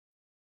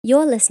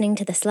You're listening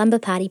to the Slumber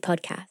Party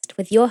podcast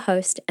with your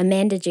host,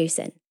 Amanda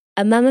Jewson,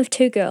 a mum of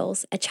 2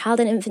 girls, a child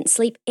and infant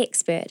sleep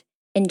expert,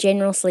 and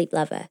general sleep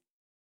lover.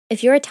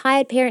 If you're a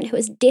tired parent who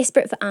is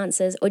desperate for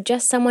answers or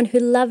just someone who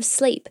loves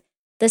sleep,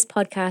 this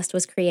podcast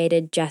was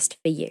created just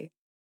for you.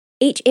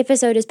 Each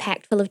episode is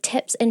packed full of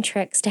tips and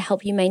tricks to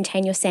help you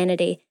maintain your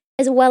sanity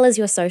as well as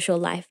your social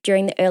life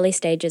during the early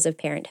stages of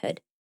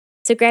parenthood.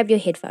 So grab your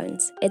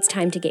headphones. It's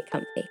time to get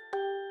comfy.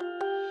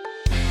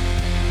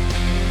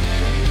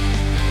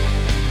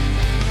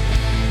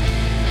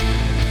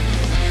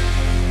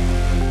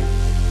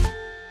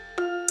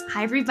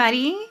 Hi,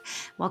 everybody.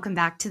 Welcome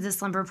back to the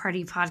Slumber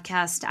Party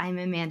podcast. I'm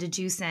Amanda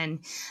Jewson.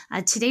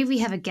 Today we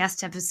have a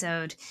guest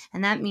episode,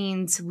 and that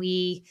means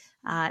we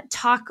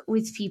talk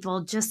with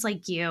people just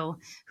like you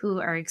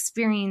who are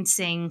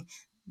experiencing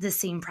the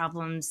same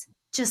problems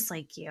just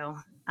like you,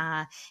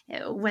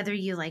 whether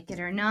you like it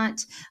or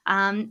not.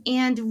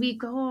 And we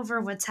go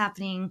over what's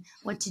happening,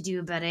 what to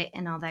do about it,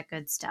 and all that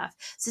good stuff.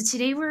 So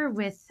today we're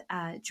with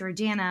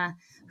Jordana,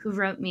 who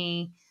wrote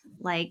me,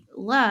 like,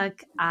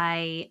 look,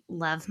 I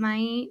love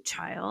my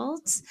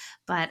child,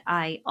 but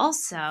I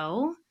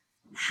also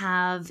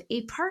have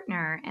a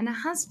partner and a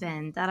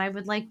husband that I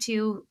would like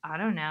to, I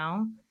don't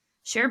know,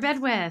 share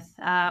bed with,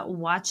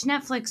 watch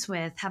Netflix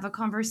with, have a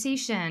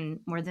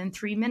conversation more than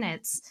 3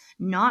 minutes,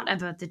 not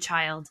about the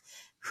child.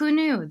 Who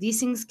knew these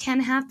things can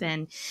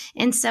happen?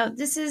 And so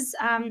this is,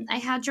 I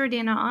had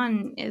Jordana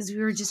on as we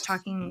were just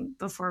talking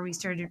before we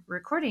started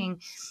recording.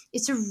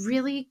 It's a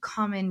really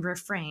common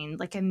refrain.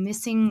 Like, I'm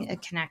missing a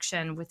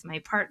connection with my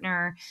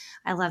partner.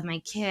 I love my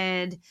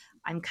kid.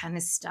 I'm kind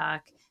of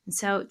stuck. And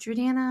so,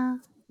 Jordana,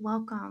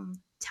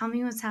 welcome. Tell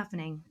me what's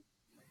happening.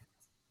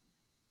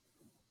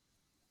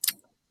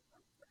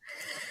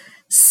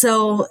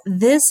 So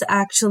this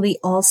actually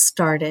all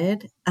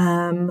started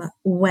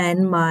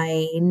when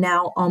my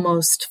now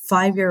almost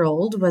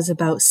 5-year-old was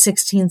about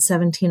 16,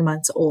 17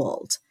 months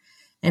old.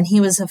 And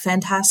he was a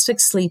fantastic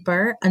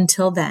sleeper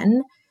until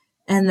then.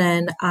 And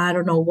then I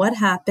don't know what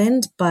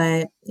happened,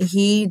 but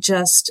he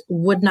just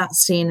would not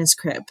stay in his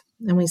crib.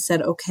 And we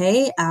said,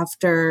 okay,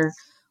 after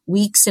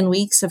weeks and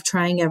weeks of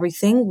trying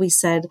everything, we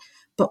said,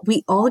 but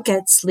we all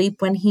get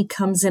sleep when he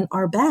comes in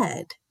our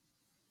bed.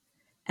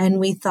 And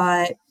we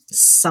thought,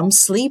 some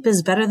sleep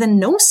is better than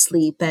no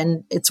sleep,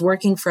 and it's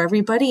working for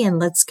everybody, and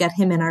let's get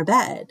him in our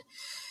bed.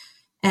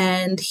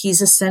 And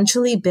he's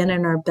essentially been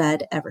in our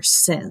bed ever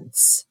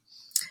since.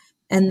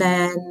 And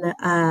then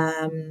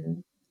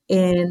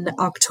in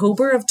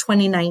October of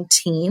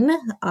 2019,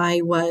 I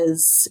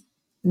was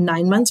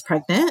 9 months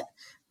pregnant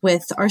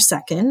with our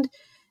second,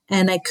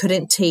 and I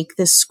couldn't take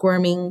this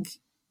squirming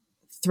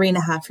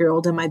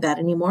 3.5-year-old in my bed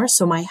anymore.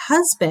 So my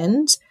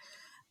husband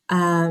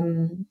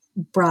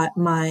brought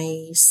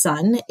my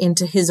son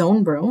into his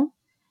own room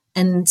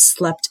and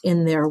slept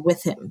in there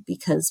with him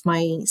because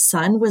my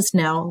son was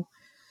now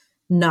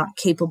not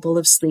capable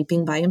of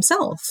sleeping by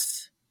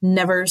himself.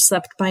 Never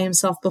slept by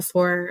himself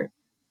before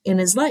in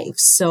his life.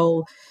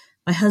 So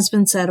my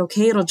husband said,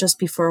 okay, it'll just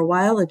be for a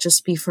while. It'll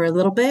just be for a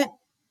little bit.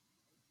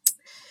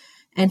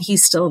 And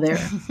he's still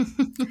there.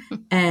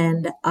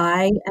 And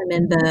I am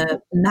in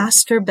the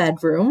master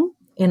bedroom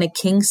in a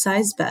king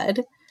size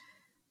bed.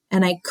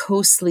 And I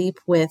co-sleep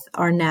with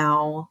our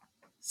now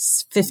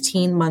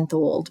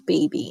 15-month-old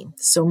baby.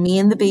 So me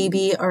and the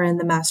baby are in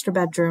the master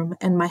bedroom,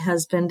 and my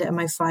husband and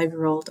my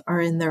 5-year-old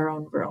are in their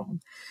own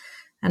room.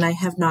 And I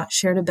have not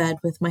shared a bed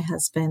with my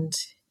husband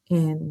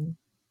in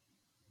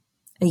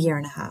a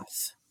 1.5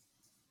 years.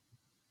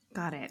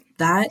 Got it.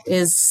 That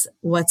is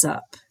what's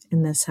up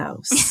in this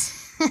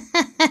house.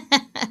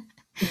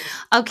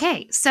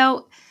 Okay.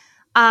 So,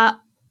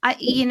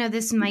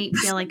 this might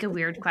feel like a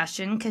weird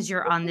question because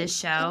you're on this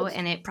show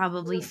and it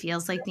probably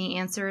feels like the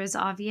answer is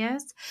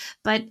obvious,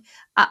 but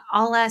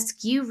I'll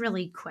ask you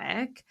really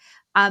quick.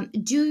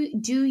 Do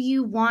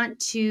you want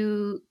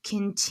to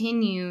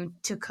continue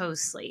to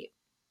co-sleep?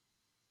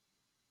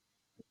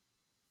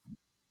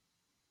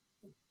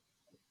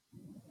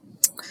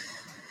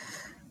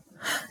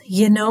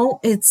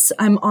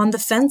 I'm on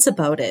the fence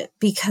about it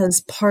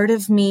because part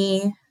of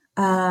me,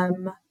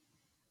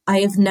 I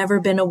have never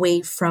been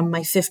away from my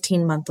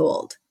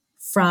 15-month-old.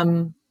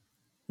 From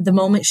the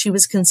moment she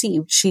was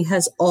conceived, she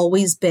has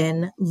always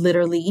been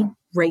literally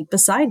right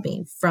beside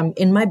me, from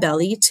in my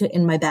belly to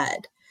in my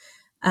bed.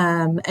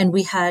 And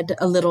we had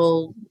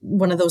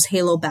one of those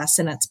halo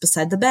bassinets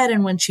beside the bed.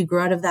 And when she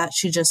grew out of that,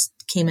 she just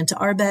came into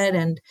our bed,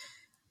 and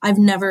I've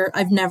never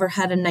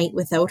had a night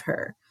without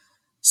her.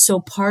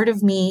 So part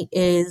of me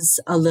is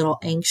a little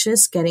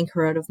anxious getting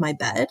her out of my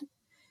bed.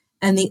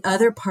 And the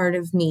other part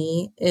of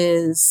me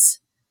is,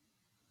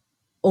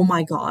 oh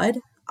my God,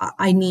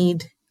 I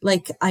need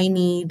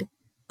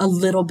a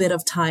little bit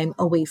of time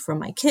away from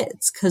my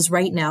kids. Because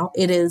right now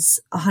it is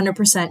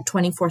 100%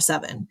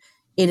 24/7.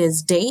 It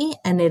is day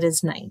and it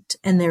is night,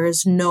 and there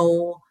is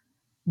no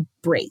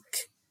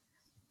break.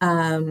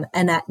 And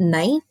at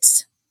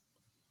night,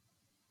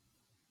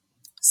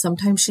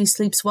 sometimes she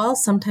sleeps well,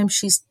 sometimes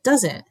she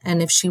doesn't.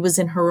 And if she was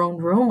in her own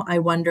room, I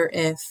wonder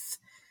if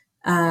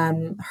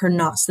her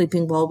not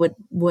sleeping well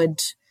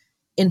would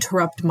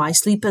interrupt my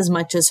sleep as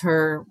much as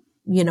her,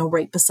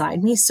 right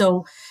beside me.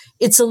 So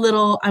it's a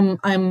little,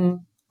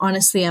 I'm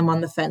honestly, I'm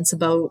on the fence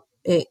about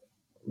it.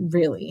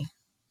 Really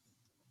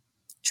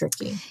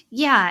tricky.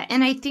 Yeah.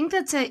 And I think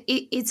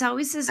it's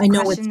always this I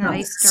know question it's that not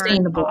I start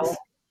sustainable. off.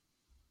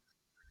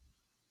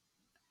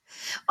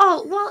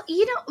 Oh, well,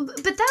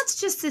 but that's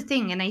just the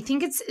thing. And I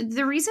think it's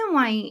the reason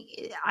why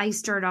I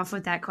start off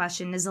with that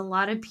question is a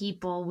lot of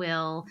people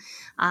will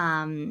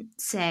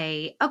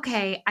say,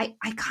 okay,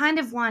 I kind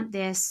of want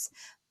this,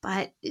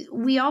 but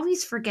we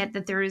always forget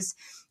that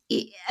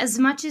as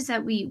much as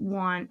that we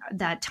want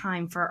that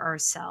time for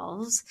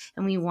ourselves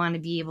and we want to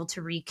be able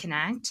to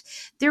reconnect,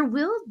 there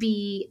will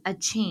be a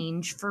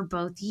change for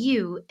both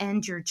you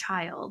and your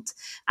child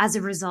as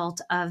a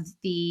result of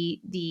the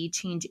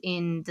change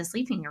in the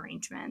sleeping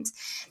arrangement.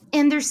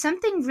 And there's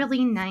something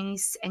really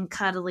nice and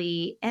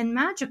cuddly and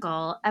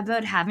magical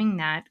about having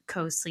that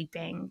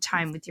co-sleeping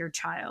time with your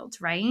child,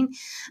 right?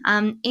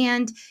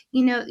 And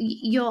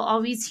you'll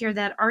always hear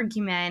that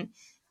argument,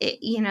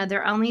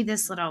 they're only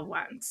this little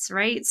once,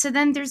 right? So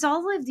then there's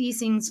all of these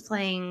things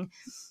playing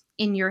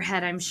in your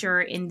head, I'm sure,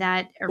 in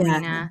that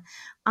arena.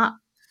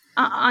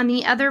 On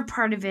the other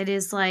part of it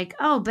is like,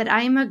 oh, but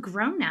I'm a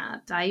grown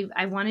up.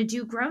 I want to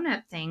do grown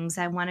up things.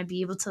 I want to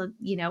be able to,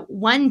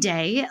 one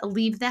day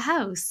leave the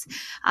house.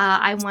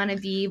 I want to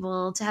be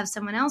able to have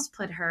someone else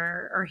put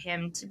her or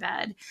him to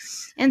bed.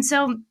 And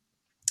so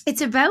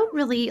it's about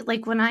really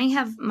like when I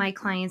have my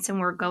clients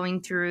and we're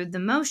going through the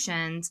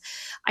motions,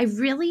 I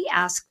really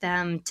ask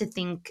them to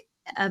think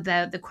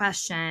about the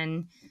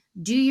question,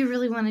 do you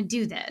really want to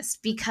do this?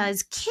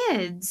 Because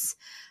kids,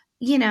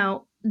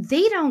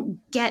 they don't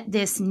get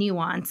this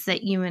nuance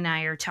that you and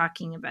I are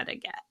talking about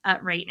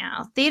right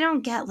now. They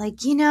don't get like,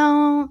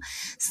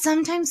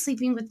 sometimes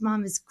sleeping with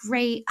mom is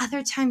great.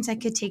 Other times I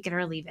could take it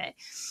or leave it.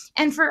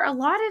 And for a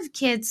lot of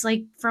kids,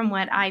 like from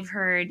what I've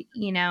heard,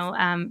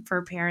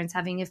 for parents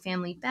having a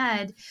family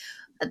bed,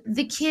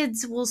 the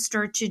kids will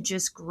start to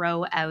just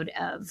grow out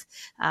of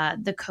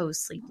the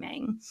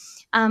co-sleeping.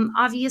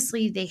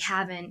 Obviously, they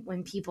haven't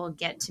when people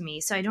get to me.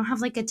 So I don't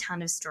have like a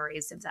ton of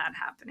stories of that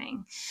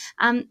happening.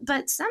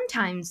 But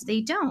sometimes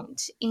they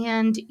don't.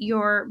 And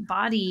your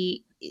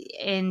body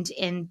and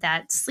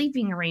that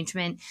sleeping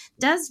arrangement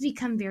does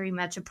become very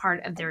much a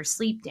part of their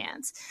sleep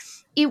dance.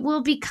 It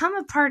will become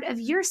a part of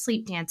your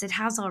sleep dance. It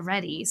has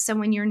already. So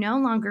when you're no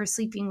longer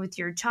sleeping with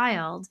your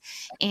child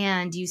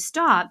and you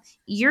stop,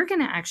 you're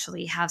going to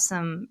actually have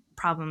some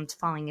problems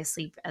falling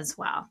asleep as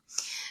well.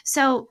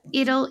 So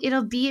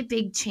it'll be a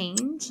big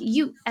change.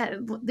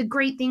 The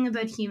great thing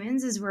about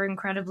humans is we're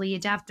incredibly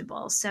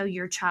adaptable. So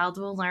your child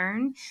will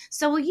learn.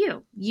 So will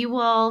you.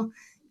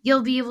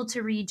 You'll be able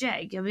to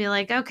rejig. You'll be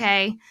like,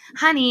 okay,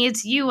 honey,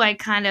 it's you I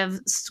kind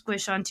of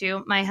squish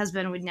onto. My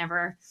husband would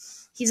never.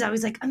 He's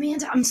always like,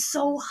 Amanda, I'm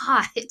so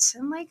hot.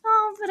 I'm like,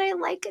 oh, but I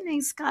like a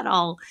nice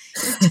cuddle.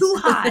 You're too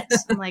hot.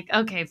 I'm like,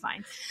 okay,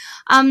 fine.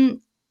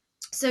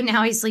 So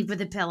now I sleep with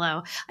a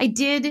pillow.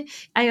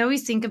 I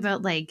always think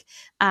about like,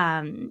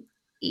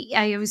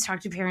 I always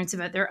talk to parents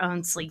about their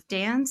own sleep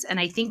dance, and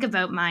I think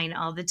about mine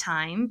all the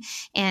time.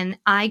 And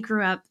I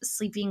grew up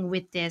sleeping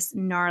with this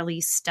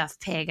gnarly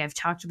stuffed pig. I've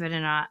talked about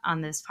it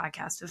on this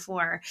podcast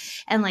before.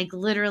 And like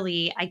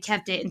literally, I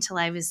kept it until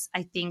I was,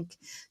 I think,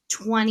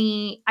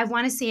 20, I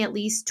want to say at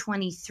least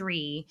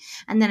 23.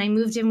 And then I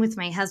moved in with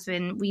my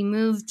husband. We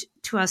moved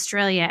to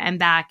Australia and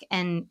back,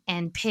 and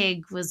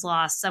Pig was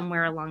lost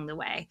somewhere along the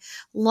way.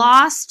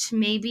 Lost,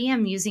 maybe,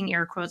 I'm using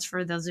air quotes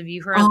for those of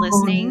you who are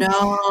listening.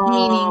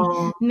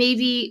 No.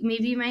 Meaning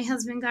maybe my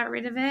husband got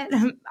rid of it.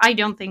 I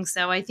don't think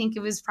so. I think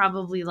it was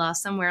probably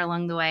lost somewhere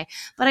along the way.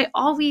 But I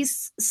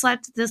always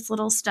slept this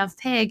little stuffed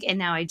pig, and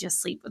now I just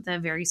sleep with a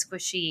very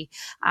squishy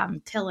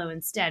pillow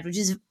instead, which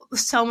is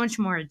so much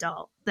more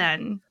adult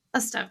than a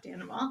stuffed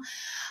animal.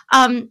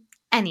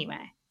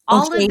 Anyway,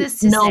 all of this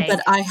to say,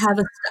 but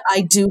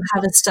I do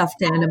have a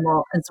stuffed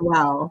animal as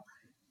well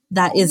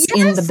that is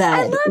in the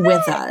bed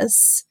with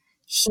us.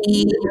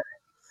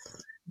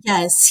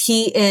 Yes,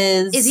 he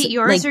is. Is it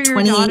yours like or your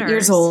 28 daughter's?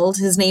 years old.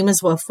 His name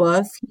is Woof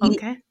Woof.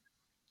 Okay.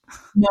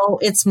 No,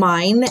 it's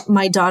mine.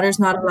 My daughter's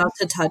not allowed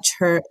to touch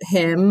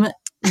him.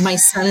 My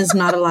son is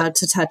not allowed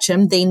to touch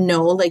him. They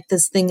know like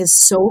this thing is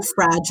so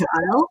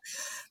fragile,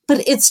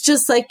 but it's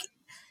just like,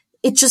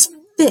 it just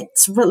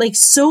fits, but like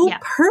so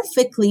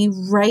perfectly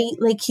right.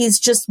 Like he's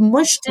just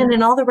mushed in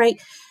and all the right.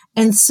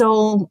 And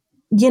so,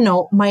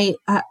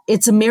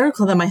 it's a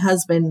miracle that my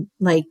husband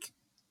like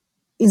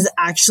is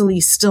actually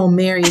still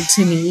married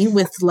to me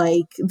with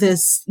like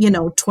this,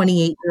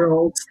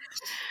 28-year-old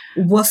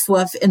woof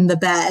woof in the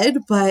bed.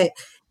 But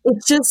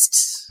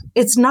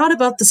it's not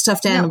about the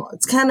stuffed animal.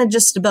 It's kind of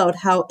just about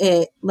how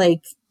it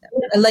like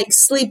like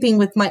sleeping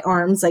with my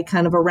arms like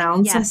kind of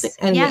around something.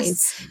 Anyways,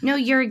 yes. No,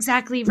 you're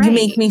exactly right. You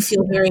make me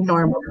feel very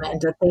normal,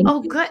 Amanda. Thank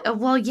you. Good.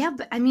 Well, yeah,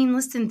 but I mean,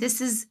 listen,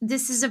 this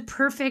is a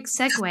perfect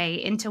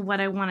segue into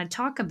what I want to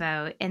talk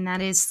about, and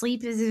that is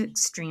sleep is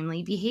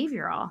extremely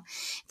behavioral.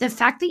 The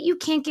fact that you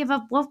can't give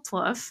up woof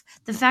woof,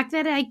 the fact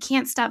that I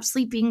can't stop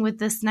sleeping with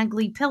the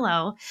snuggly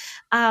pillow,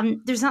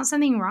 there's not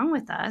something wrong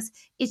with us.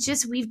 It's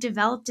just we've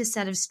developed a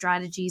set of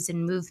strategies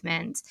and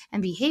movements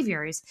and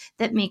behaviors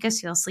that make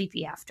us feel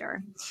sleepy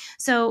after.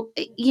 So,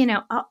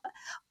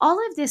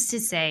 all of this to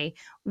say,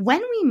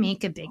 when we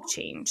make a big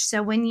change,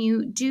 so when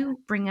you do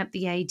bring up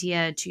the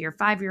idea to your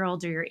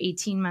 5-year-old or your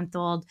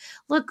 18-month-old,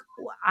 look,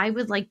 I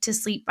would like to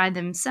sleep by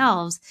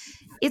themselves,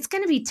 it's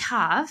going to be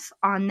tough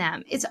on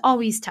them. It's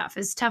always tough.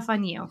 It's tough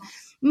on you.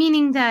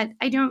 Meaning that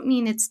I don't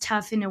mean it's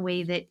tough in a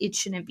way that it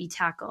shouldn't be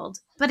tackled,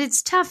 but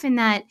it's tough in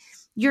that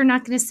you're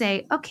not going to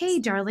say, okay,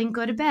 darling,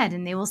 go to bed.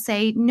 And they will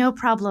say, no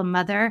problem,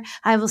 mother.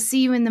 I will see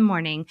you in the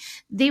morning.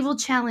 They will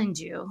challenge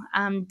you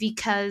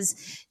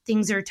because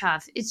things are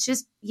tough. It's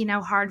just,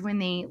 hard when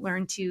they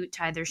learn to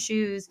tie their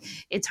shoes.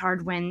 It's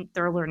hard when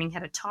they're learning how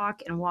to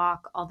talk and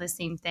walk, all the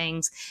same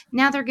things.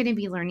 Now they're going to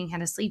be learning how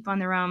to sleep on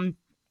their own,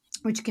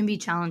 which can be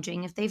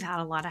challenging if they've had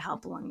a lot of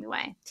help along the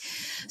way.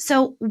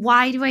 So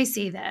why do I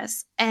say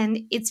this?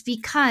 And it's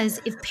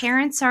because if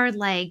parents are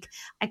like,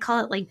 I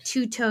call it like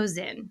 2 toes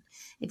in.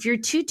 If you're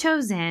 2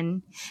 toes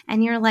in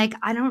and you're like,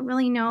 I don't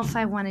really know if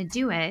I want to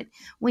do it,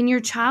 when your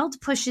child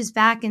pushes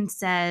back and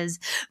says,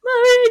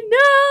 Mommy,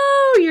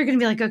 no, you're going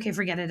to be like, okay,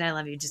 forget it. I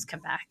love you. Just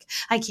come back.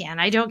 I can't.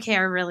 I don't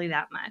care really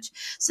that much.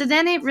 So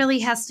then it really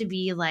has to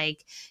be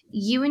like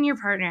you and your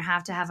partner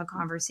have to have a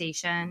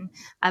conversation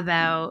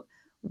about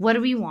what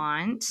do we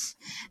want?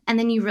 And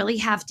then you really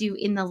have to,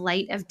 in the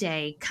light of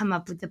day, come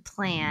up with a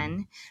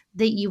plan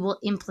that you will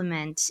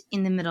implement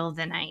in the middle of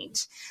the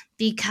night.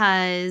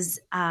 Because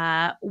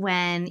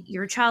when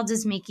your child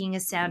is making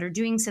a sound or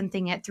doing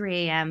something at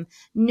 3 a.m.,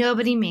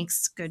 nobody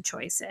makes good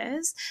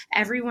choices.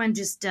 Everyone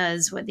just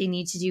does what they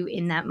need to do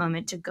in that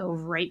moment to go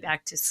right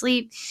back to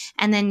sleep.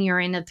 And then you're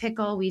in a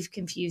pickle. We've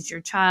confused your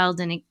child,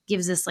 and it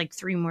gives us like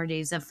 3 more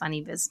days of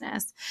funny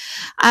business.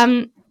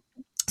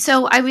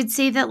 So I would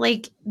say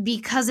that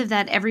because of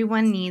that,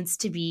 everyone needs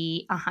to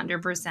be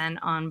 100%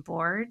 on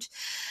board.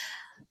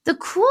 The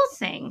cool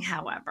thing,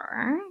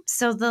 however,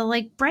 so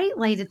the bright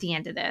light at the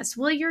end of this,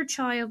 will your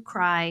child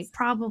cry?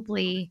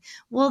 Probably.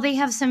 Will they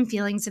have some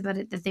feelings about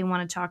it that they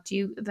want to talk to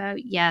you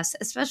about? Yes,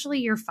 especially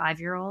your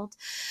 5-year-old.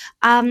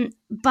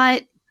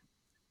 But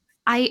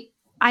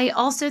I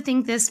also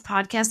think this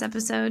podcast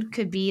episode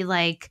could be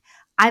like,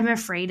 I'm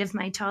afraid of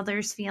my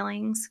toddler's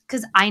feelings,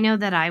 because I know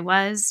that I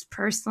was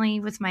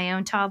personally with my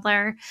own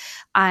toddler.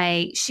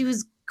 She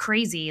was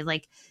crazy.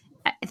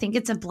 I think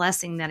it's a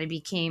blessing that I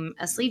became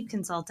a sleep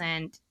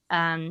consultant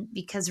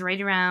because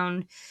right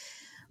around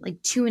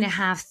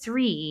 2.5,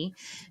 3,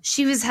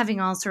 she was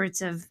having all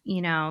sorts of,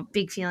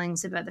 big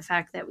feelings about the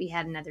fact that we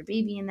had another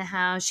baby in the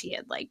house. She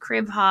had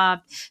crib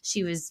hopped.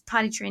 She was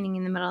potty training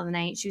in the middle of the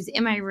night. She was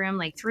in my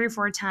room 3 or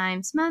 4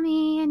 times.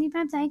 Mommy, I need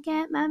my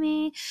blanket,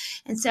 mommy.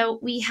 And so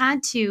we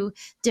had to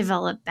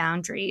develop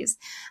boundaries.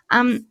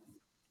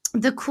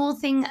 The cool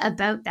thing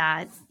about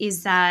that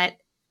is that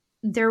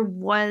there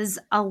was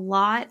a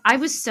lot. I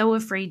was so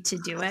afraid to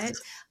do it.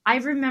 I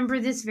remember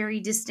this very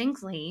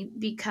distinctly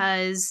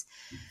because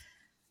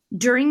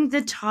during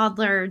the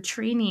toddler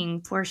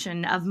training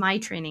portion of my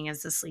training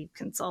as a sleep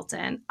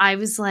consultant, I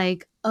was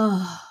like,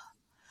 oh,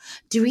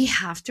 do we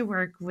have to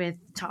work with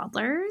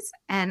toddlers?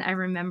 And I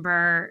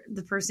remember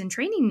the person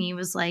training me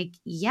was like,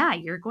 yeah,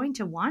 you're going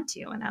to want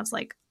to. And I was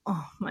like,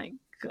 oh my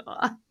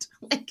God.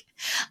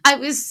 I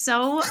was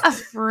so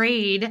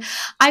afraid.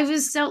 I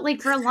was so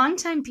for a long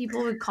time,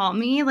 people would call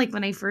me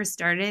when I first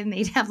started and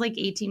they'd have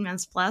 18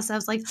 months plus. I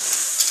was like,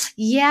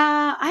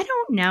 yeah, I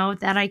don't know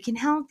that I can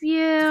help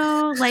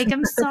you.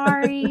 I'm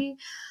sorry.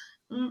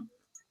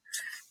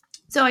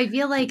 So I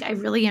feel like I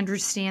really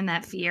understand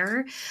that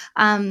fear.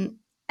 And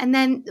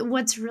then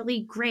what's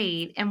really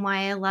great and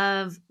why I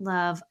love,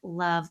 love,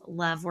 love,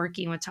 love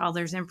working with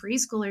toddlers and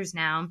preschoolers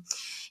now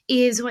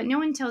is what no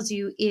one tells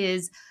you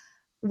is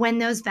when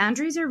those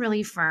boundaries are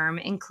really firm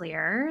and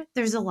clear,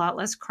 there's a lot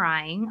less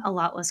crying, a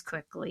lot less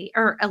quickly,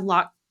 or a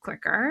lot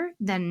quicker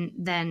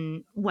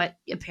than what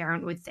a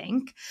parent would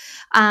think.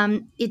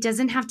 It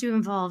doesn't have to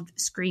involve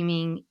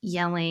screaming,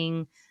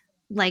 yelling.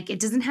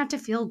 It doesn't have to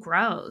feel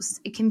gross.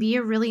 It can be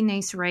a really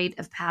nice rite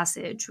of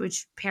passage,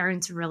 which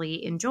parents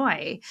really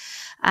enjoy.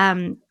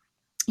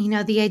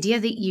 The idea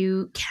that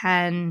you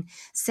can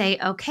say,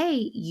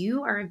 okay,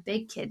 you are a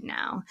big kid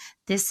now.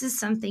 This is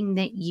something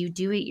that you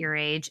do at your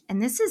age,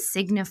 and this is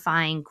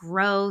signifying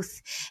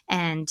growth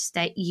and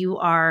that you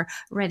are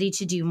ready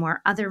to do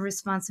more other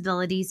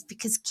responsibilities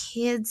because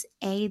kids,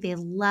 they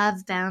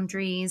love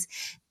boundaries.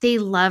 They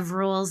love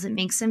rules. It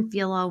makes them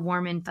feel all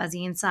warm and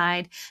fuzzy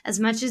inside. As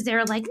much as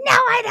they're like, no,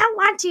 I don't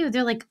want to.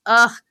 They're like,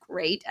 ugh,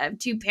 right?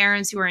 Two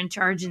parents who are in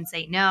charge and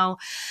say no.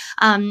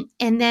 And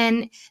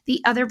then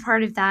the other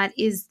part of that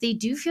is they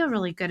do feel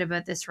really good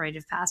about this rite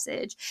of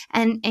passage,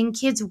 and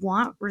kids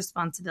want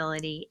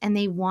responsibility, and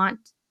they want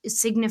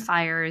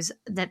signifiers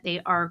that they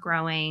are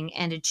growing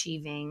and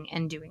achieving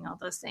and doing all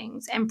those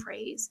things, and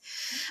praise.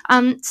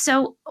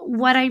 So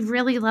what I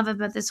really love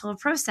about this whole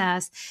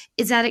process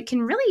is that it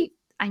can really,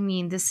 I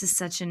mean, this is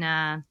such an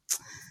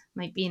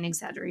might be an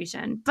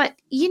exaggeration, but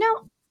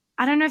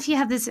I don't know if you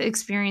have this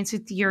experience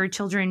with your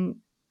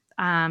children,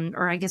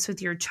 or I guess with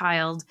your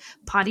child,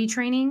 potty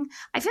training.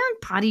 I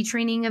found potty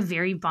training a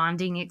very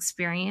bonding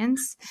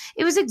experience.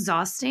 It was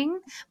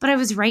exhausting, but I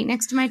was right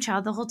next to my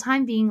child the whole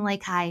time being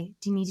like, hi,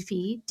 do you need to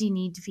pee? Do you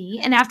need to pee?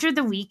 And after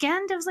the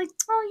weekend, I was like,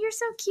 oh, you're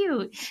so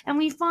cute. And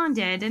we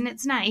bonded, and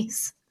it's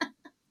nice.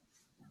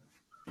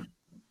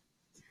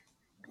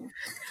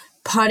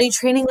 Potty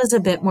training was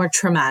a bit more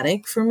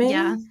traumatic for me.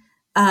 Yeah.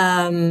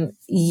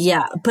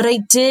 But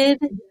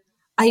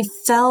I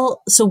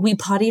felt, so we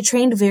potty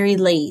trained very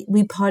late.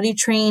 We potty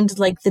trained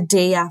like the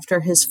day after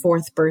his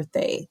 4th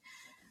birthday.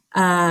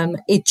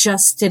 It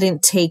just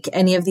didn't take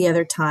any of the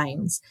other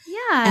times.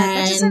 Yeah,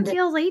 that doesn't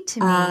feel late to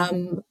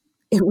me.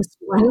 It was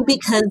funny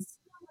because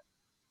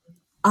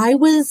I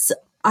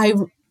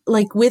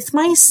like with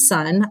my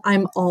son,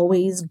 I'm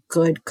always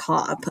good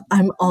cop.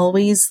 I'm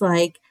always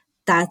like,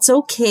 that's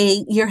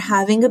okay. You're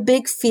having a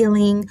big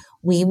feeling.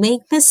 We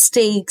make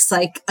mistakes.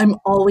 Like, I'm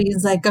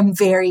always like, I'm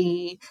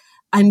very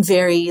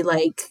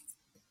like,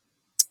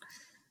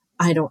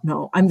 I don't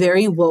know. I'm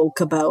very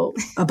woke about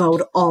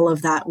all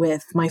of that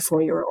with my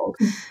 4-year-old.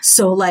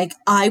 So like,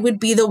 I would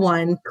be the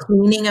one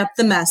cleaning up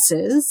the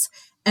messes,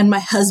 and my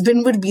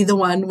husband would be the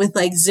one with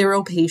like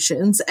zero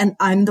patience. And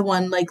I'm the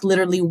one like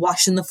literally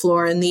washing the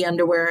floor and the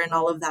underwear and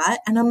all of that.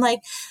 And I'm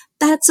like,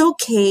 that's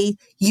okay.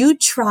 You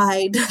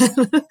tried.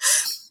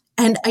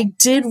 And I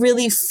did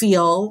really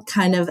feel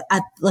kind of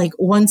at like,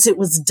 once it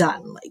was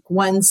done, like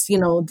once,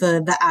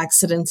 the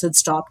accidents had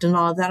stopped and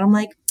all of that, I'm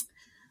like,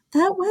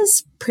 that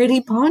was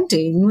pretty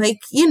bonding. Like,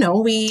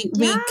 we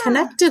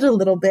connected a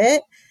little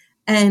bit,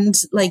 and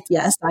like,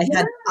 yes,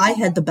 I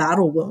had the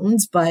battle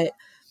wounds, but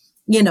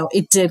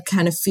it did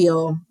kind of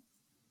feel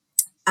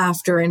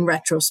after, in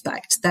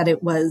retrospect, that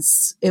it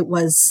was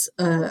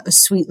a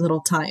sweet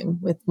little time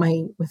with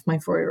my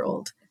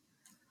 4-year-old.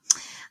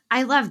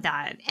 I love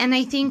that. And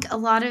I think a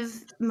lot of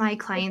my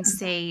clients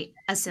say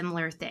a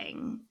similar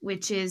thing,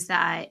 which is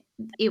that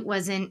it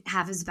wasn't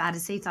half as bad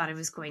as they thought it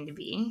was going to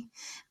be,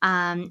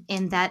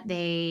 and that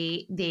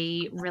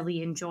they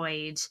really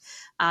enjoyed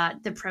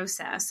the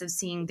process of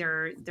seeing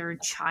their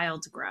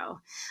child grow.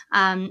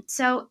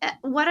 So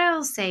what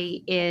I'll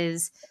say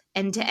is,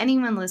 and to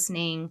anyone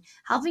listening,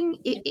 helping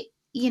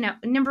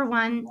number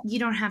one, you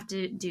don't have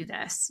to do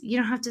this. You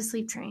don't have to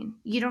sleep train.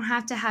 You don't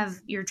have to have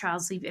your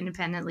child sleep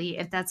independently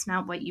if that's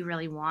not what you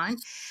really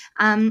want.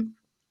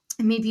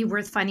 It may be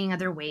worth finding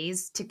other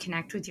ways to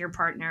connect with your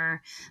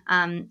partner,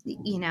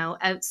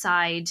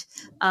 outside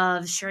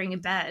of sharing a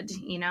bed.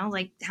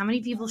 Like, how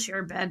many people share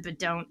a bed but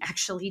don't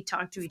actually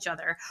talk to each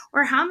other?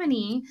 Or how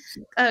many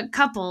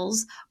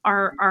couples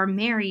are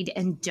married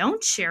and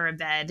don't share a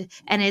bed,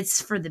 and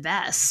it's for the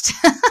best.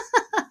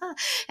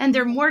 And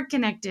they're more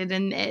connected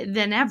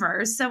than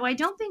ever. So I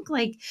don't think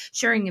like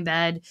sharing a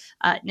bed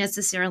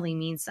necessarily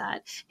means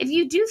that. If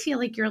you do feel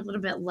like you're a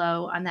little bit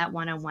low on that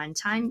one-on-one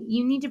time,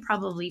 you need to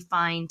probably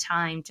find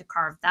time to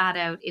carve that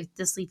out if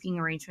the sleeping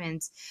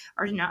arrangements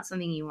are not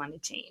something you want to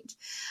change.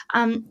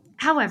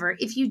 However,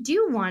 if you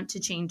do want to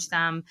change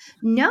them,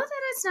 know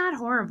that it's not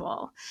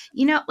horrible.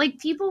 Like,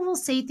 people will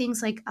say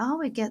things like,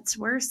 oh, it gets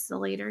worse the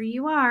later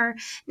you are.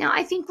 Now,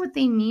 I think what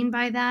they mean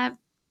by that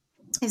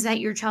is that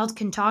your child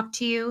can talk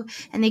to you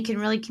and they can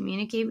really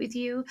communicate with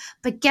you.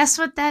 But guess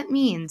what that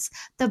means?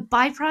 The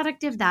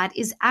byproduct of that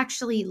is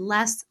actually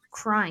less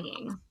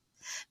crying,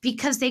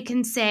 because they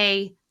can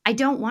say, I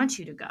don't want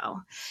you to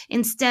go,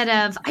 instead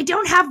of, I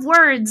don't have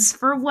words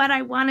for what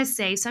I want to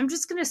say, so I'm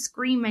just going to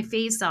scream my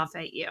face off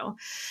at you.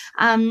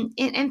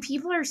 And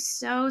people are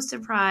so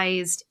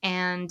surprised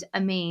and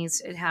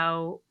amazed at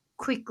how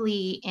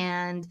quickly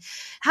and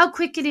how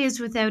quick it is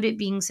without it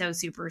being so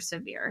super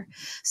severe.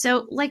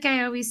 So like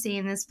I always say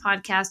in this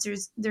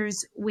podcast,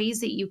 there's ways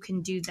that you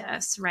can do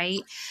this,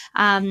 right?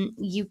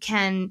 You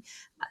can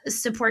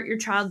support your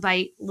child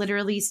by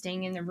literally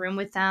staying in the room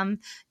with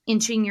them,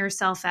 inching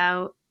yourself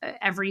out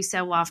every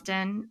so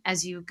often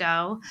as you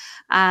go.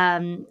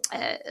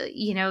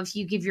 If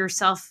you give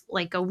yourself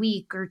like a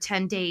week or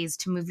 10 days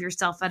to move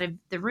yourself out of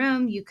the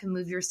room, you can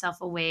move yourself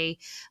away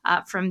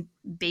from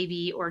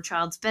baby or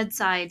child's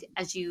bedside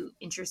as you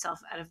inch yourself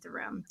out of the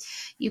room.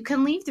 You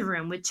can leave the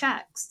room with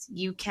checks.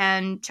 You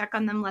can check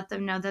on them, let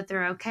them know that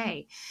they're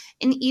okay.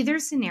 In either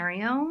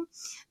scenario,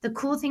 the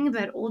cool thing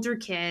about older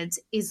kids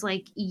is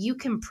like, you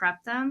can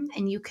prep them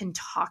and you can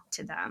talk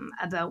to them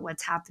about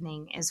what's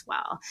happening as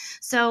well.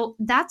 So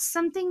that's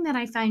something that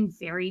I find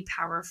very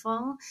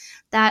powerful,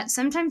 that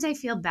sometimes I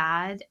feel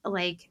bad.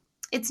 Like,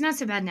 it's not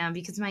so bad now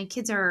because my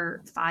kids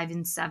are 5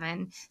 and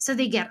 7, so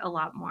they get a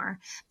lot more.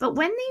 But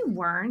when they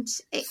weren't,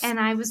 and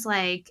I was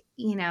like,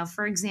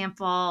 for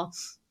example,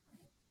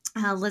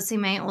 let's say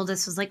my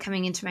oldest was like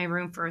coming into my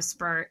room for a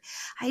spurt.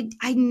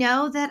 I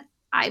know that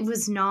I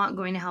was not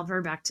going to help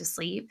her back to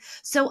sleep.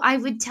 So I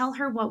would tell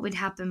her what would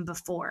happen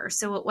before.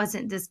 So it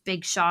wasn't this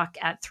big shock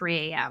at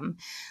 3 a.m.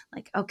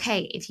 Like,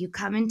 okay, if you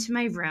come into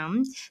my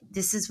room,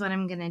 this is what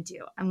I'm going to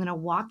do. I'm going to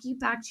walk you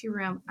back to your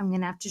room. I'm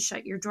going to have to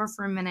shut your door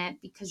for a minute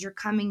because you're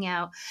coming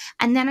out.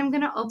 And then I'm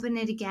going to open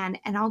it again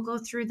and I'll go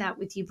through that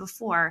with you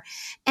before.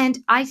 And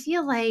I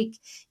feel like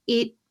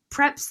it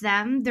preps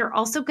them. They're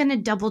also going to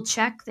double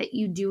check that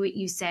you do what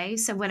you say.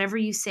 So whatever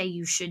you say,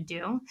 you should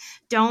do.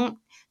 Don't,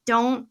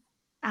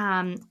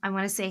 I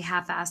want to say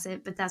half-ass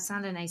it, but that's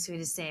not a nice way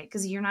to say it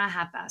because you're not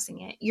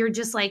half-assing it. You're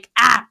just like,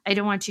 I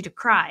don't want you to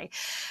cry.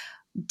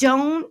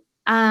 Don't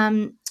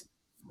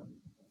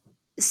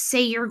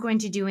say you're going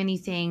to do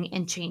anything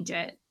and change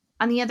it.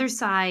 On the other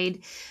side,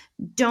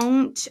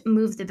 don't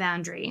move the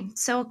boundary.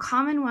 So a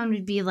common one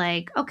would be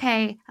like,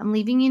 okay, I'm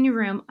leaving you in your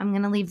room. I'm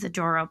going to leave the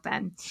door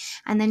open.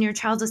 And then your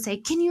child will say,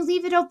 can you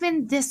leave it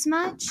open this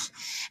much?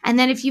 And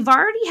then if you've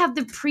already have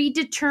the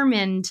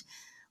predetermined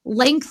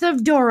length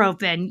of door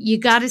open, you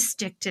got to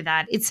stick to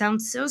that. It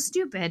sounds so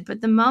stupid,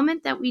 but the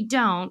moment that we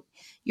don't,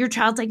 your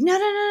child's like,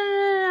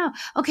 no.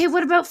 Okay,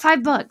 what about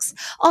 5 books?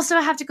 Also,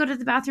 I have to go to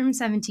the bathroom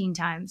 17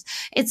 times.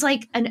 It's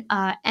like an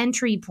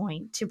entry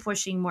point to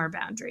pushing more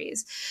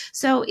boundaries.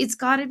 So it's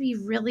got to be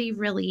really,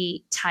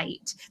 really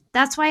tight.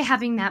 That's why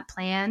having that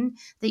plan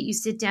that you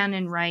sit down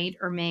and write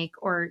or make,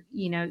 or,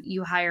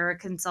 you hire a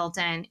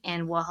consultant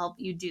and will help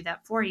you do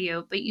that for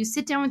you. But you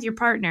sit down with your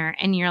partner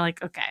and you're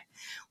like, okay,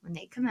 when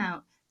they come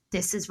out,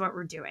 this is what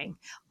we're doing.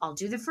 I'll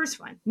do the first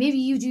one. Maybe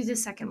you do the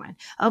second one.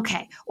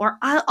 Okay. Or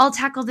I'll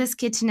tackle this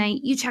kid tonight.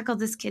 You tackle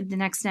this kid the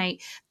next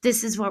night.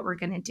 This is what we're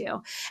going to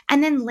do.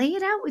 And then lay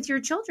it out with your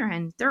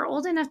children. They're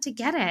old enough to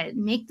get it.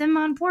 Make them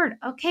on board.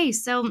 Okay.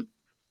 So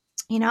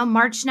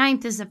March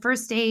 9th is the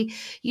first day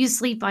you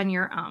sleep on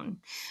your own.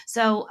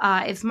 So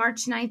if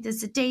March 9th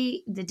is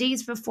the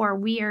days before,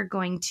 we are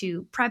going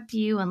to prep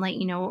you and let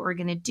you know what we're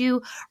going to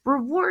do.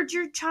 Reward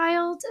your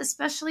child,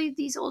 especially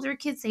these older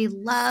kids. They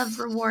love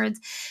rewards.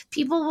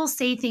 People will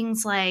say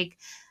things like,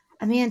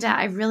 Amanda,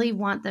 I really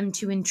want them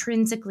to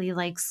intrinsically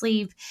like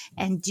sleep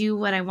and do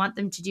what I want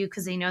them to do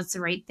because they know it's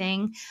the right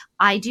thing.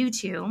 I do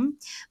too.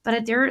 But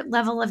at their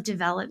level of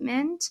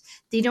development,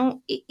 they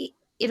don't...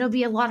 It'll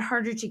be a lot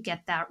harder to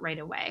get that right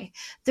away.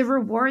 The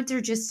rewards are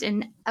just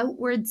an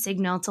outward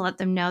signal to let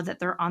them know that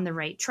they're on the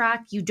right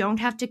track. You don't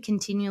have to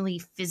continually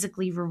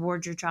physically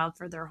reward your child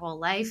for their whole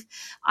life.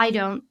 I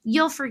don't.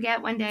 You'll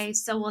forget one day,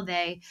 so will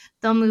they.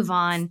 They'll move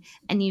on,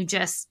 and you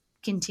just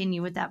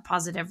continue with that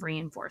positive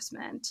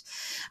reinforcement.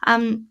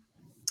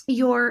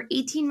 Your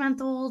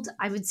 18-month-old,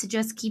 I would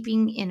suggest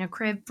keeping in a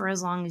crib for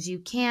as long as you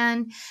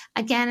can.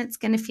 Again, it's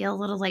going to feel a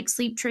little like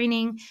sleep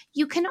training.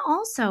 You can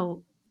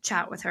also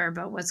chat with her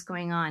about what's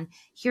going on.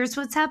 Here's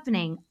what's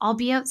happening. I'll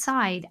be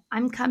outside.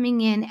 I'm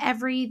coming in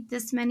every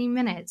this many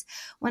minutes.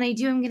 When I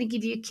do, I'm going to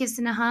give you a kiss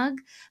and a hug.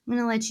 I'm going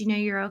to let you know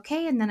you're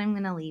okay, and then I'm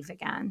going to leave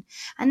again.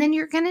 And then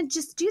you're going to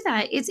just do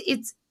that.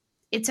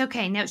 It's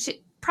okay. Now,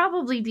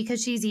 probably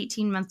because she's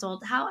 18 months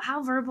old.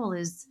 How verbal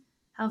is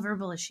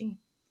she?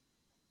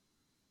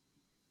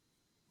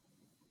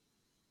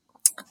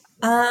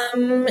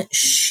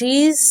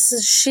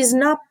 She's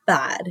not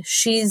bad.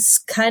 She's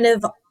kind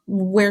of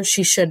where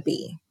she should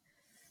be.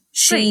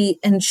 She's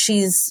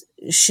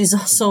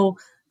also,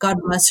 God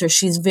bless her,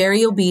 she's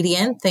very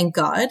obedient, thank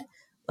God.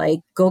 Like,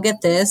 go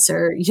get this,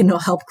 or,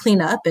 help clean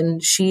up.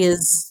 And she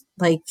is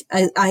like,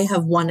 I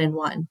have one in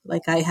one.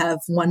 Like, I have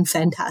one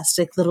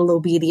fantastic little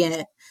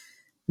obedient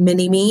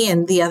mini me,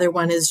 and the other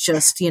one is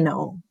just,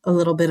 a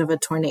little bit of a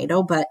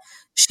tornado, but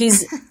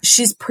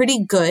she's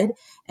pretty good,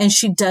 and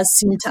she does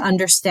seem to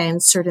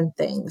understand certain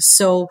things.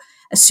 So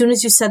as soon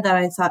as you said that,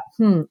 I thought,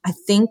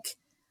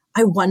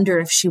 I wonder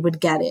if she would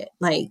get it.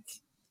 Like,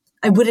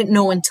 I wouldn't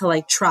know until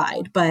I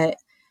tried, but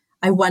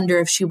I wonder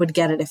if she would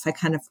get it if I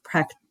kind of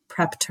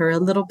prepped her a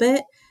little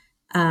bit.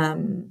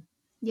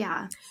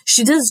 Yeah.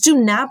 She does do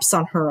naps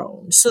on her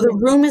own. So the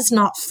room is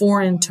not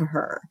foreign to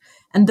her.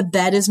 And the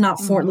bed is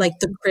not foreign, like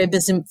the crib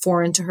isn't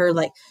foreign to her.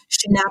 Like,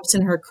 she naps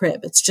in her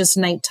crib. It's just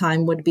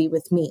nighttime would be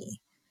with me.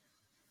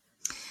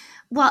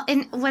 Well,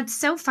 and what's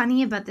so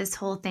funny about this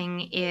whole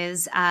thing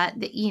is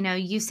that,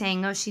 you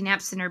saying, oh, she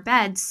naps in her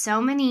bed.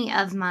 So many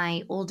of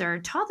my older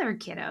toddler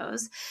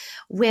kiddos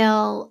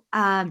will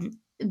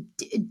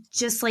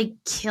just like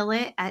kill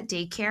it at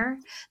daycare.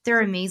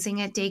 They're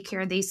amazing at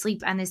daycare. They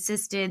sleep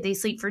unassisted. They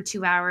sleep for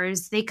 2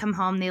 hours. They come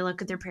home, they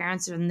look at their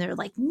parents, and they're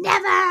like,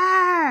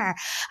 never,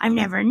 I'm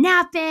never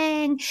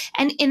napping.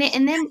 And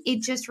then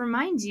it just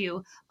reminds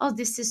you, oh,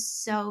 this is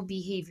so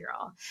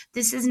behavioral.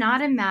 This is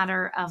not a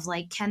matter of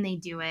like, can they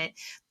do it?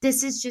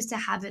 This is just a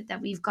habit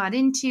that we've got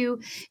into.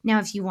 Now,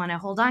 if you want to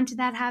hold on to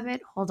that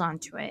habit, hold on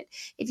to it.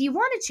 If you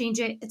want to change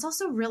it, it's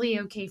also really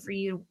okay for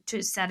you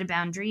to set a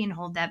boundary and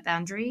hold that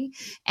boundary.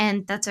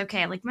 And that's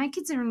okay. Like, my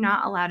kids are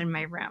not allowed in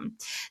my room.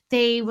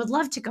 They would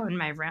love to go in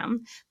my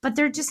room, but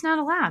they're just not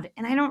allowed.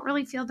 And I don't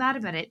really feel bad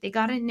about it. They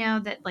got to know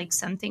that, like,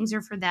 some things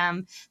are for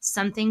them,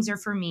 some things are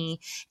for me.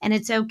 And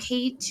it's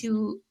okay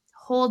to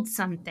hold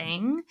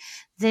something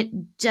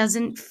that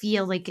doesn't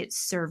feel like it's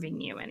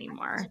serving you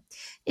anymore.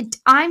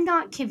 I'm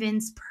not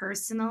convinced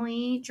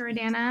personally,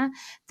 Jordana,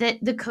 that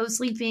the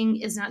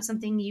co-sleeping is not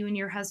something you and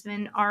your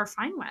husband are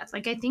fine with.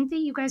 Like, I think that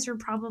you guys are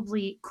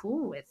probably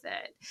cool with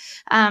it.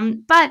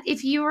 But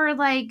if you are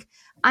like,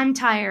 I'm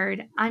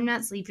tired, I'm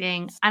not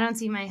sleeping, I don't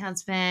see my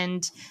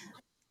husband,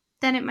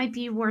 then it might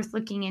be worth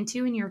looking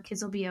into and your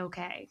kids will be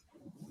okay.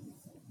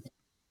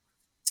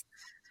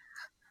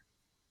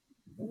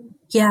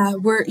 Yeah,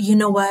 you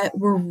know what?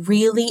 We're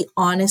really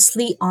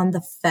honestly on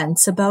the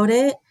fence about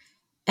it.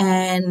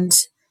 And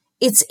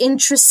it's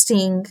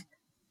interesting.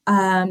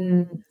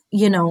 You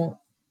know,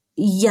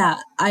 yeah,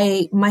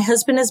 my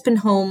husband has been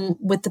home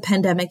with the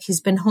pandemic.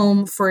 He's been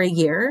home for a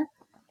year.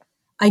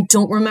 I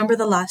don't remember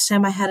the last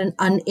time I had an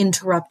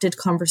uninterrupted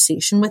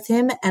conversation with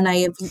him, and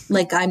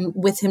I'm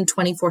with him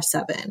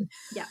 24/7.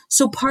 Yeah.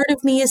 So part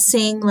of me is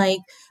saying, like,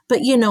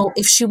 but you know,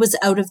 if she was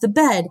out of the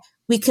bed,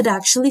 we could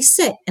actually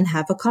sit and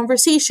have a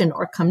conversation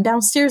or come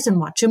downstairs and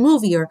watch a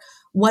movie or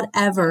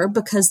whatever,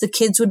 because the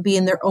kids would be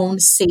in their own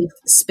safe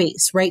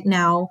space. Right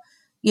now,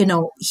 you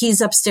know,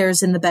 he's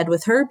upstairs in the bed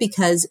with her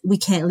because we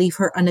can't leave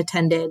her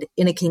unattended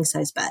in a king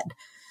size bed.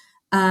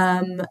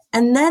 And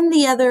then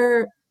the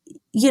other,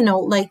 you know,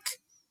 like,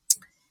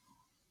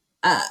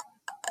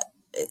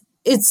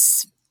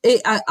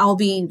 I'll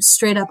be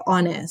straight up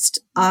honest.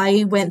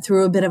 I went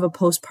through a bit of a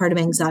postpartum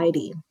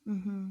anxiety.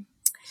 Mm-hmm.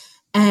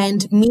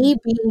 And me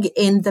being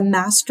in the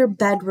master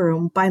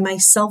bedroom by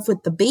myself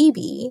with the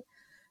baby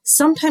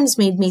sometimes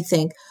made me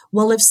think,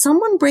 well, if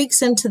someone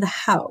breaks into the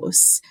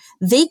house,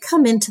 they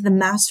come into the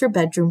master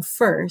bedroom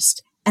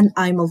first and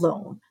I'm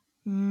alone.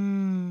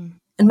 Mm.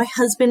 And my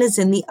husband is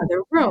in the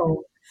other room.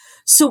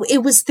 So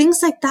it was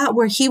things like that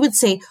where he would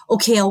say,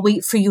 okay, I'll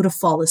wait for you to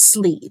fall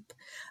asleep.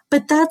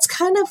 But that's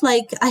kind of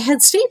like, I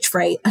had stage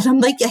fright. And I'm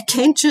like, I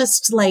can't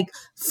just like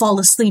fall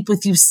asleep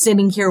with you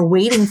sitting here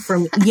waiting for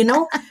me, you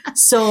know?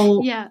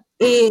 So Yeah.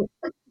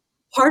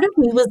 Part of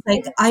me was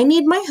like, I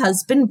need my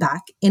husband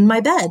back in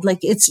my bed. Like,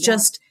 it's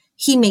just,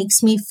 he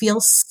makes me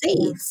feel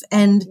safe.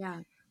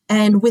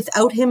 And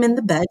without him in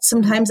the bed,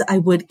 sometimes I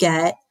would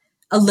get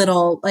a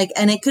little like,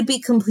 and it could be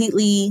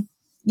completely,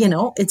 you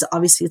know, it's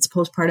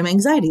postpartum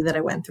anxiety that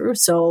I went through.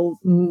 So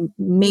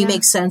may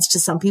make sense to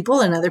some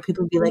people, and other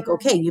people be like,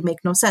 okay, you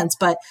make no sense.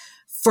 But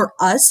for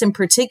us in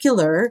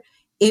particular,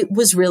 it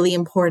was really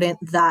important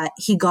that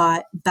he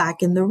got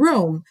back in the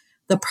room.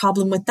 The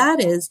problem with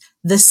that is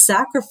the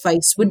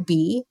sacrifice would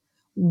be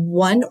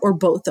one or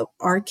both of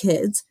our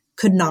kids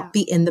could not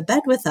be in the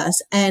bed with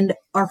us. And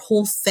our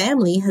whole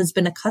family has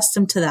been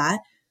accustomed to that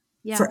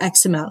for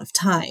X amount of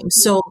time.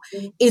 So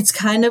it's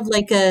kind of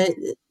like a,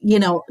 you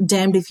know,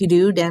 damned if you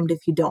do, damned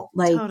if you don't.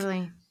 Like,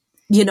 totally.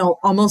 You know,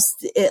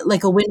 almost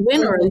like a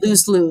win-win or a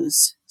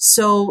lose-lose.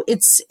 So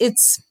it's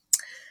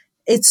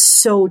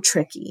so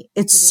tricky.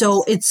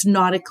 It's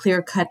not a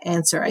clear-cut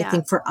answer, I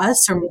think, for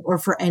us or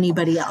for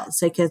anybody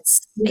else. Like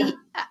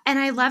and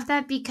I love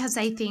that, because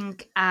I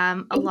think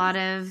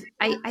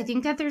I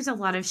think that there's a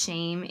lot of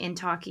shame in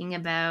talking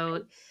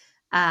about,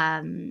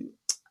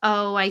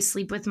 oh, I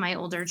sleep with my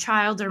older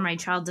child, or my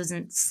child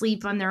doesn't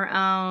sleep on their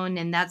own,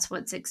 and that's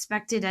what's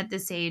expected at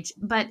this age.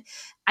 But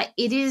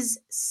it is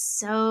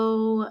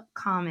so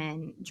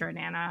common,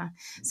 Jordana.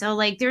 So,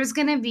 like, there's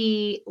going to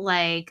be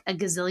like a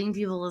gazillion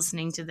people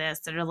listening to this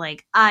that are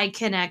like, I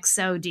connect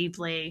so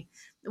deeply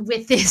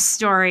with this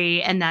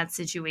story and that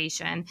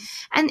situation.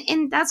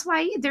 And that's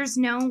why there's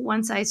no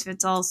one size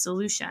fits all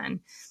solution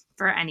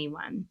for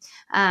anyone.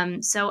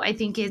 So I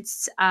think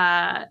it's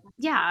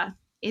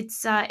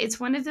it's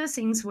one of those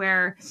things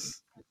where,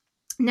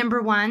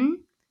 number one,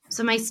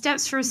 so my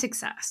steps for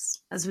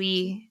success as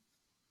we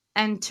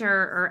enter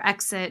or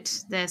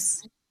exit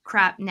this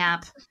crap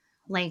nap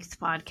length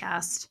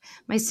podcast,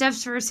 my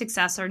steps for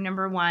success are: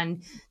 number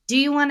one, do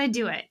you want to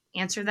do it?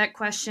 Answer that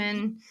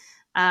question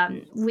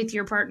with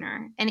your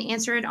partner, and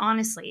answer it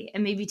honestly,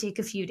 and maybe take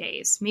a few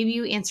days. Maybe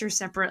you answer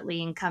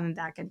separately and come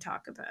back and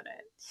talk about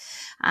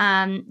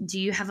it. Do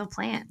you have a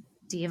plan?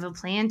 Do you have a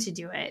plan to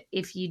do it?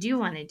 If you do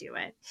want to do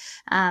it,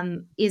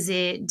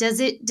 does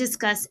it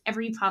discuss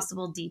every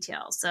possible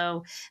detail?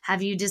 So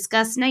have you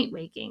discussed night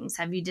wakings?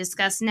 Have you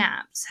discussed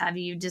naps? Have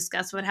you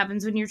discussed what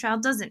happens when your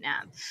child doesn't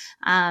nap?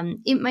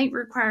 It might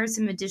require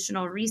some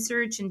additional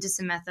research into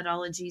some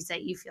methodologies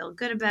that you feel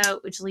good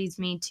about, which leads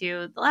me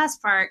to the last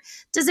part.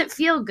 Does it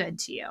feel good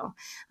to you?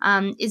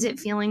 Is it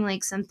feeling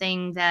like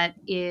something that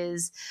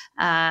is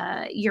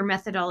your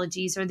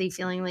methodologies? Are they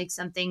feeling like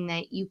something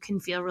that you can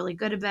feel really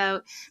good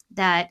about,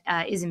 that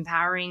is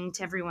empowering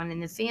to everyone in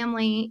the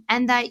family,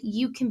 and that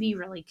you can be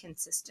really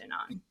consistent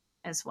on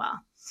as well?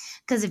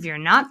 Because if you're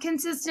not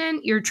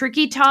consistent, your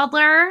tricky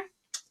toddler,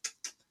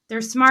 they're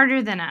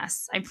smarter than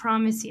us. I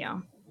promise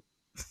you.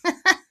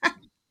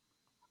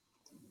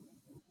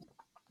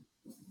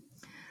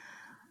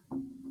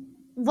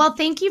 Well,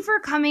 thank you for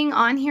coming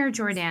on here,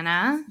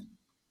 Jordana,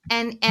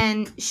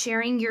 and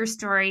sharing your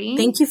story.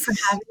 Thank you for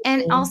having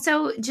and me.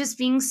 also just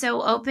being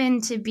so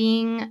open to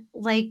being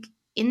like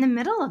in the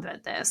middle of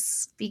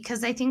this,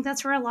 because I think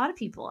that's where a lot of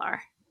people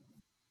are.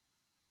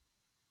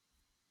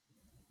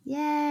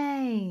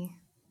 Yay.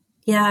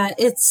 Yeah,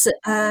 it's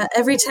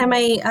every time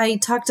I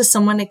talk to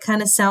someone, it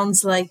kind of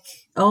sounds like,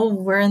 oh,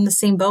 we're in the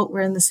same boat.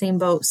 We're in the same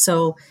boat.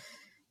 So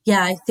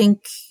yeah, I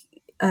think,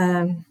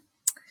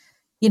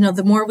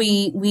 the more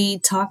we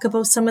talk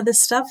about some of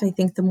this stuff, I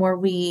think the more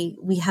we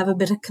have a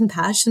bit of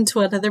compassion to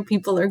what other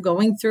people are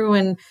going through,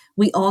 and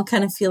we all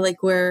kind of feel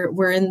like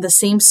we're in the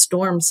same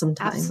storm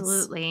sometimes.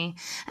 Absolutely.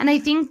 And I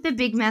think the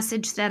big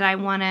message that I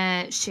want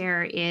to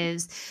share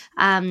is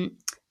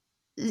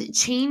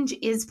change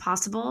is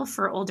possible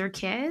for older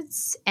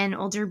kids and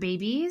older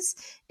babies.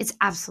 It's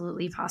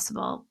absolutely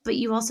possible, but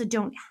you also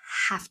don't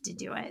have to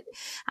do it.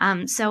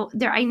 So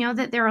I know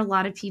that there are a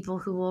lot of people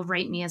who will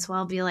write me as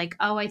well, be like,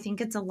 oh, I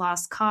think it's a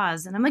lost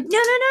cause. And I'm like,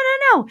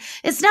 no,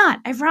 it's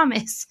not, I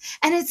promise.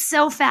 And it's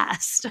so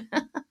fast.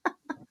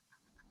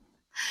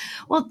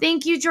 Well,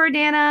 thank you,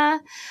 Jordana.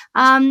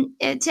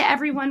 To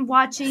everyone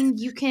watching,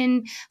 you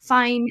can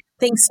find...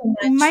 Thanks so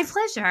much. My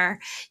pleasure.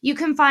 You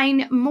can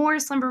find more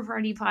Slumber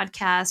Party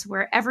podcasts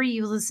wherever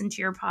you listen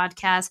to your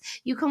podcast.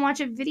 You can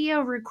watch a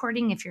video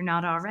recording, if you're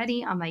not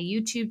already, on my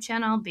YouTube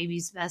channel,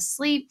 Baby's Best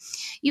Sleep.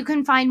 You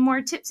can find more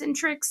tips and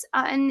tricks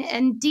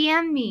and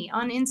DM me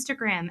on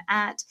Instagram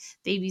at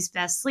Baby's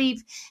Best Sleep.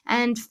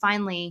 And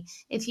finally,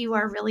 if you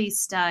are really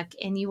stuck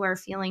and you are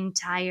feeling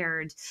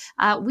tired,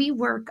 we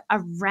work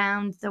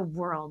around the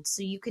world.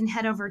 So you can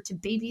head over to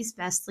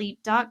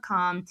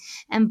babiesbestsleep.com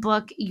and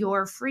book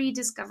your free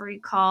discovery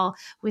call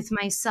with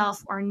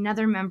myself or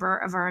another member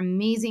of our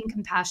amazing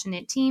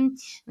compassionate team.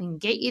 We can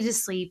get you to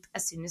sleep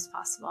as soon as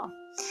possible.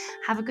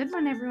 Have a good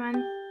one,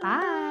 everyone.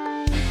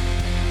 Bye.